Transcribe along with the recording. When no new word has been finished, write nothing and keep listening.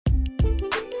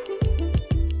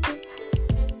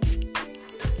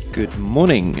Good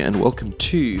morning and welcome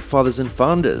to Fathers and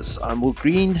Founders. I'm Will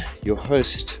Green, your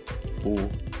host for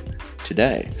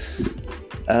today.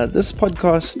 This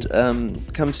podcast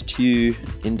comes to you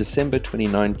in December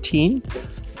 2019,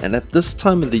 and at this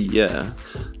time of the year,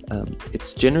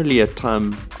 it's generally a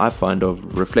time I find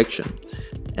of reflection.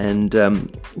 And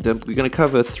we're going to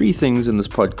cover three things in this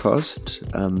podcast.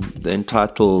 They're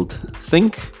entitled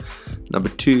Think, number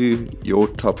 2, Your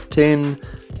Top 10,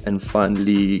 and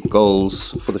finally,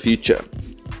 Goals for the Future.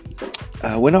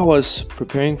 When I was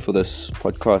preparing for this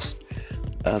podcast,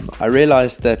 I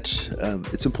realized that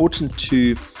it's important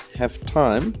to have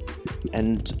time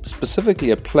and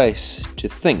specifically a place to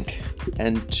think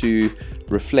and to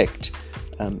reflect.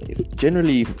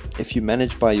 Generally, if you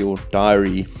manage by your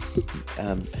diary,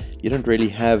 you don't really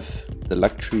have the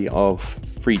luxury of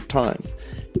free time.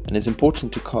 And it's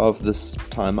important to carve this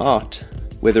time out,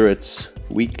 whether it's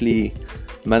weekly,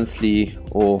 monthly,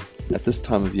 or at this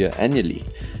time of year, annually.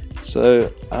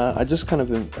 So I just kind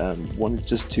of wanted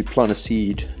just to plant a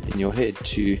seed in your head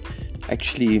to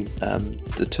actually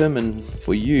determine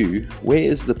for you where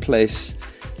is the place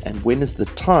and when is the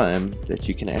time that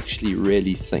you can actually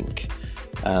really think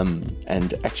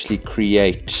and actually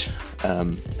create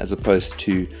as opposed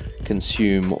to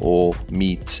consume or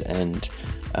meet and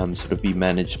sort of be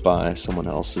managed by someone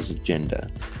else's agenda.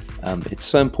 It's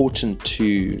so important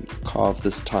to carve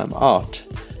this time out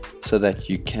so that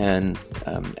you can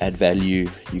add value,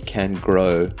 you can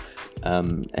grow,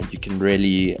 and you can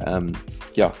really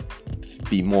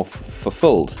be more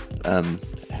fulfilled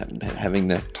having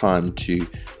that time to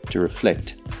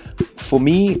reflect. For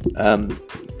me,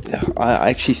 I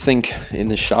actually think in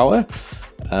the shower.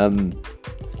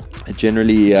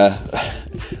 Generally,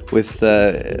 with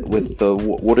the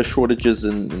water shortages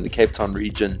in the Cape Town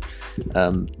region,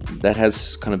 that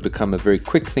has kind of become a very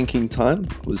quick thinking time.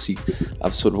 Obviously,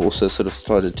 I've sort of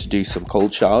started to do some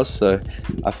cold showers, so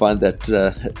I find that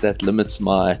that limits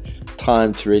my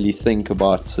time to really think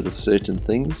about sort of certain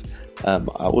things. I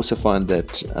also find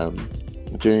that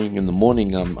during in the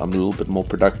morning I'm a little bit more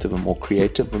productive and more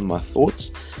creative in my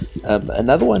thoughts.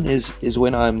 Another one is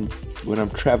when I'm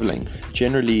traveling.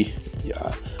 Generally,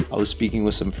 I was speaking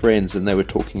with some friends and they were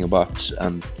talking about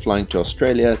flying to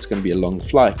Australia. It's going to be a long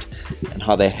flight and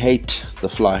how they hate the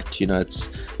flight.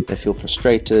 They feel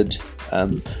frustrated.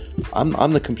 I'm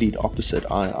the complete opposite.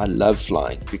 I love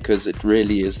flying because it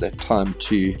really is that time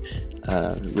to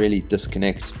really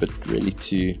disconnect, but really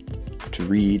to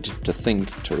read, to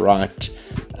think, to write,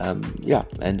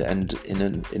 and in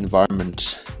an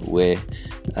environment where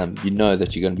you know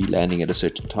that you're going to be landing at a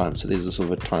certain time, so there's a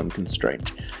sort of a time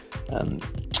constraint.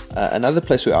 Another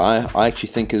place where I actually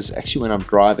think is actually when I'm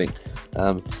driving.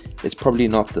 It's probably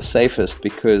not the safest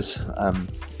because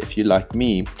if you're like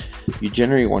me, you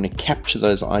generally want to capture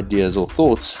those ideas or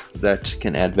thoughts that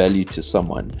can add value to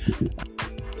someone.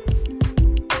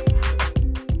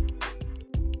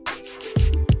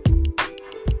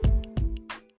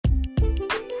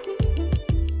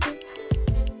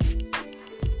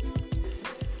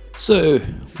 So,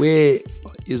 where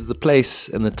is the place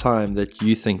and the time that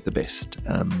you think the best?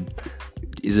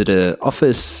 Is it an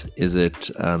office? Is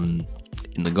it in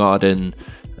the garden?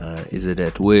 Is it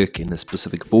at work in a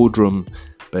specific boardroom?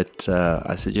 But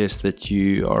I suggest that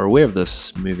you are aware of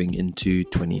this moving into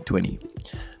 2020.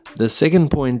 The second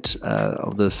point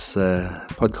of this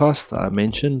podcast I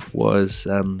mentioned was,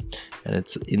 and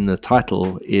it's in the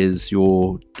title, is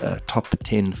your top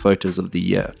 10 photos of the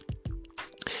year.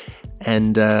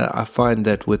 And I find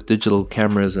that with digital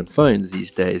cameras and phones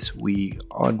these days, we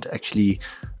aren't actually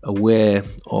aware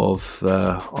of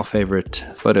our favorite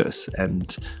photos,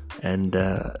 and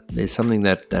there's something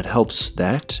that helps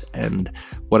that. And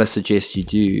what I suggest you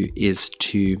do is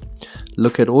to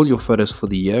look at all your photos for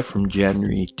the year from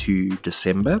January to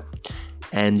December,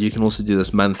 and you can also do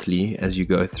this monthly as you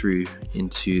go through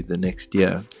into the next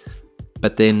year.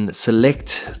 But then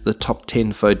select the top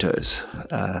 10 photos.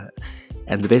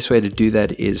 And the best way to do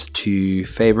that is to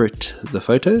favorite the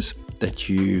photos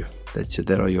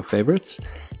that are your favorites,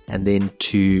 and then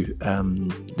to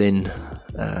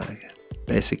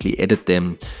basically edit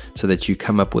them so that you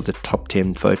come up with the top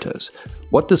 10 photos.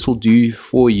 What this will do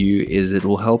for you is it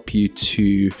will help you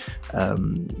to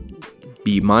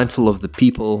be mindful of the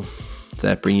people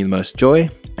that bring you the most joy,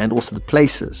 and also the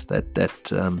places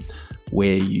that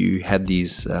where you had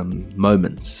these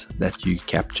moments that you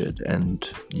captured and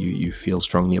you feel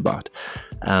strongly about.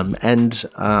 And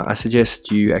I suggest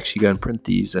you actually go and print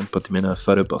these and put them in a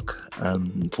photo book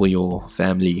for your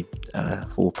family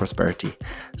for prosperity.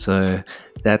 So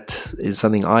that is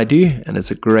something I do, and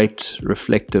it's a great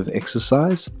reflective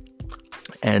exercise.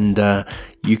 And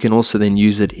you can also then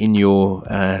use it in your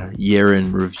year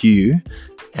in review.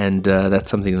 And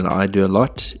that's something that I do a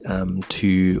lot,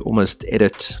 to almost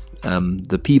edit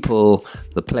the people,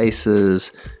 the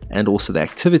places, and also the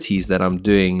activities that I'm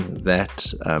doing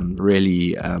that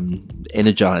really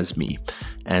energize me.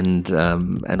 And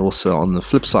also on the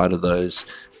flip side of those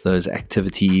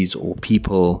activities or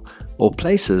people or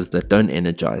places that don't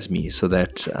energize me, so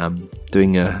that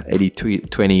doing a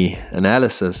 80-20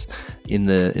 analysis in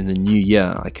the new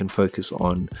year, I can focus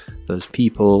on those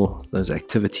people, those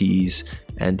activities,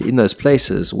 and in those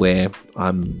places where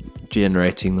I'm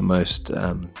generating the most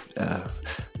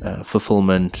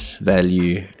fulfillment,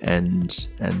 value, and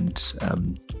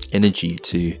energy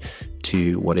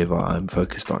to whatever I'm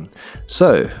focused on.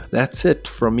 So that's it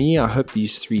from me. I hope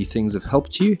these 3 things have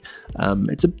helped you.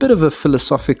 It's a bit of a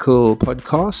philosophical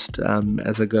podcast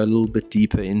as I go a little bit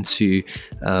deeper into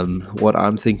what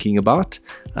I'm thinking about,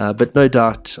 but no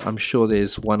doubt I'm sure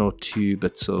there's 1 or 2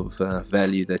 bits of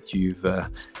value that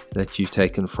you've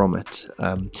taken from it.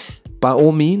 By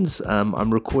all means,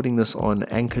 I'm recording this on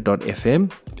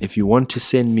Anchor.fm. If you want to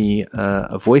send me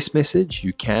a voice message,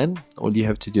 you can. All you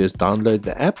have to do is download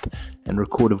the app and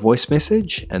record a voice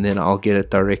message, and then I'll get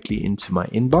it directly into my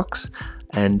inbox.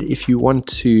 And if you want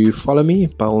to follow me,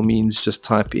 by all means, just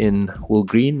type in Will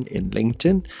Green in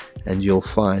LinkedIn and you'll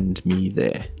find me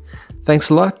there. Thanks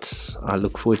a lot. I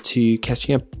look forward to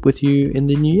catching up with you in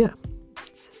the new year.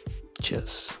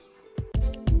 Cheers.